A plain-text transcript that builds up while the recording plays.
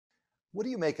What do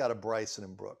you make out of Bryson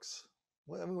and Brooks?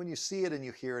 I mean, when you see it and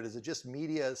you hear it, is it just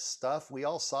media stuff? We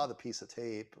all saw the piece of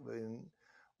tape. I mean,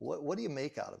 what do you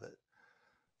make out of it?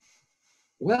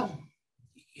 Well,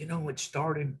 it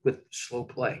started with slow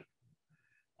play.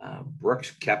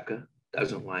 Brooks Koepka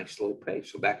doesn't like slow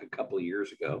pace. So back a couple of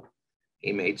years ago,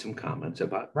 he made some comments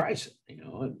about Bryson,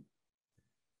 and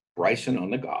Bryson on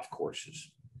the golf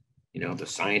courses. The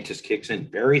scientist kicks in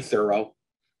very thorough.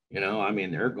 I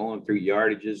mean, they're going through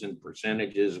yardages and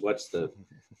percentages. What's the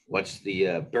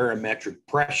barometric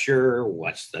pressure?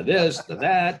 What's the this, the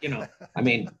that? I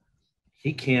mean,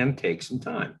 he can take some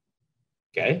time.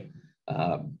 Okay.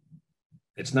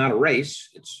 It's not a race.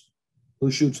 It's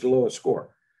who shoots the lowest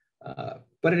score.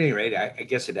 But at any rate, I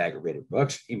guess it aggravated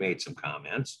Brooks. He made some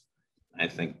comments. I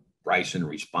think Bryson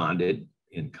responded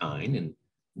in kind. And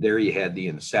there you had the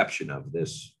inception of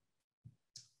this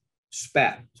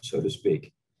spat, so to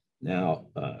speak. Now,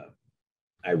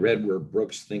 I read where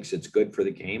Brooks thinks it's good for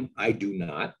the game. I do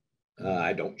not.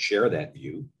 I don't share that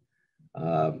view.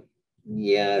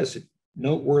 Is it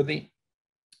noteworthy?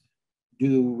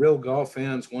 Do real golf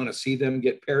fans want to see them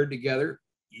get paired together?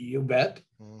 You bet.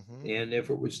 Mm-hmm. And if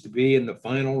it was to be in the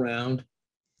final round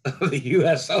of the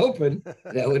U.S. Open,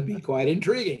 that would be quite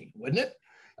intriguing, wouldn't it?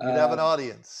 You'd have an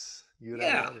audience. Have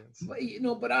an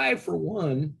audience. But I, for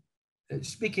one,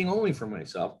 speaking only for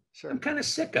myself, sure. I'm kind of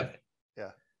sick of it.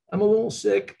 Yeah. I'm a little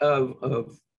sick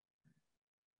of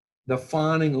the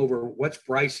fawning over what's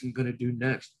Bryson going to do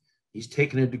next. He's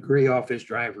taken a degree off his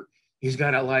driver. He's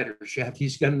got a lighter shaft.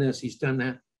 He's done this. He's done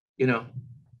that.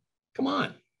 Come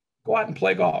on, go out and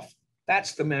play golf.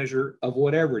 That's the measure of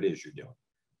whatever it is you're doing.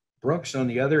 Brooks, on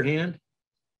the other hand,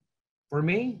 for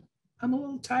me, I'm a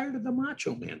little tired of the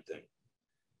macho man thing.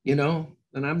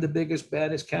 And I'm the biggest,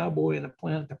 baddest cowboy in the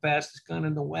planet, the fastest gun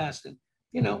in the West. And,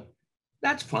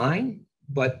 that's fine.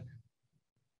 But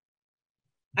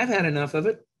I've had enough of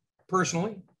it,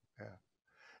 personally. Yeah.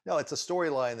 No, it's a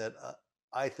storyline that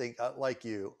I think, like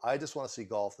you, I just want to see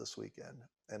golf this weekend.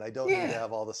 And I don't need to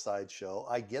have all the sideshow.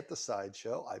 I get the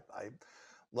sideshow. I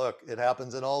look, it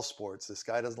happens in all sports. This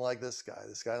guy doesn't like this guy.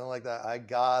 This guy doesn't like that. I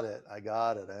got it. I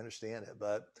understand it.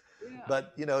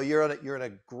 But you're in a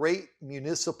great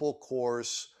municipal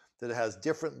course that has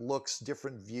different looks,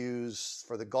 different views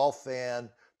for the golf fan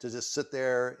to just sit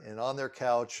there and on their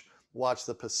couch, watch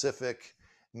the Pacific,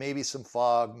 maybe some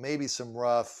fog, maybe some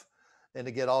rough, and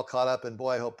to get all caught up. And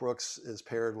boy, I hope Brooks is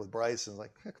paired with Bryson.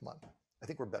 Like, hey, come on. I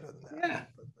think we're better than that. Yeah.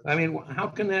 I mean, how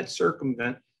can that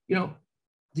circumvent?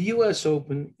 The U.S.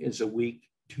 Open is a week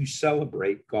to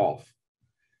celebrate golf.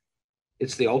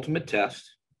 It's the ultimate test,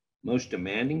 most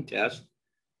demanding test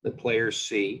that players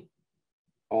see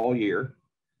all year.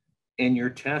 And you're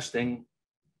testing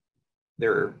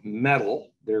their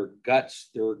mettle, their guts,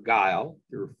 their guile,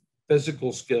 their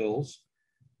physical skills,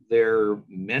 their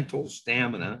mental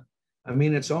stamina. I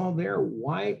mean, it's all there.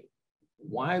 Why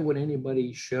would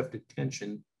anybody shift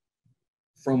attention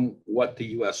from what the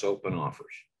U.S. Open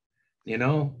offers?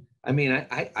 I mean,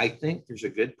 I think there's a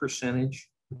good percentage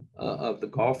of the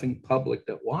golfing public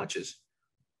that watches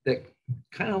that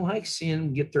kind of like seeing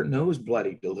them get their nose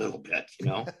bloodied a little bit,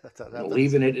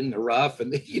 leaving it in the rough.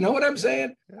 And you know what I'm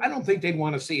saying? I don't think they'd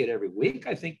want to see it every week.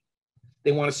 I think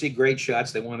they want to see great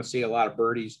shots. They want to see a lot of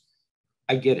birdies.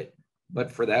 I get it.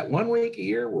 But for that 1 week a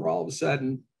year where all of a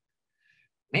sudden,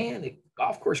 man, the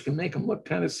golf course can make them look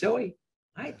kind of silly,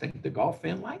 I think the golf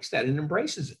fan likes that and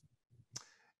embraces it.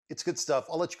 It's good stuff.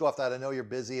 I'll let you go off that. I know you're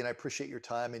busy and I appreciate your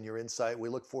time and your insight. We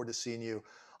look forward to seeing you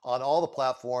on all the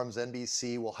platforms.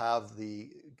 NBC will have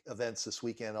the events this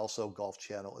weekend, also Golf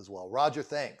Channel as well. Roger,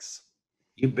 thanks.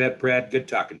 You bet, Brad. Good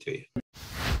talking to you.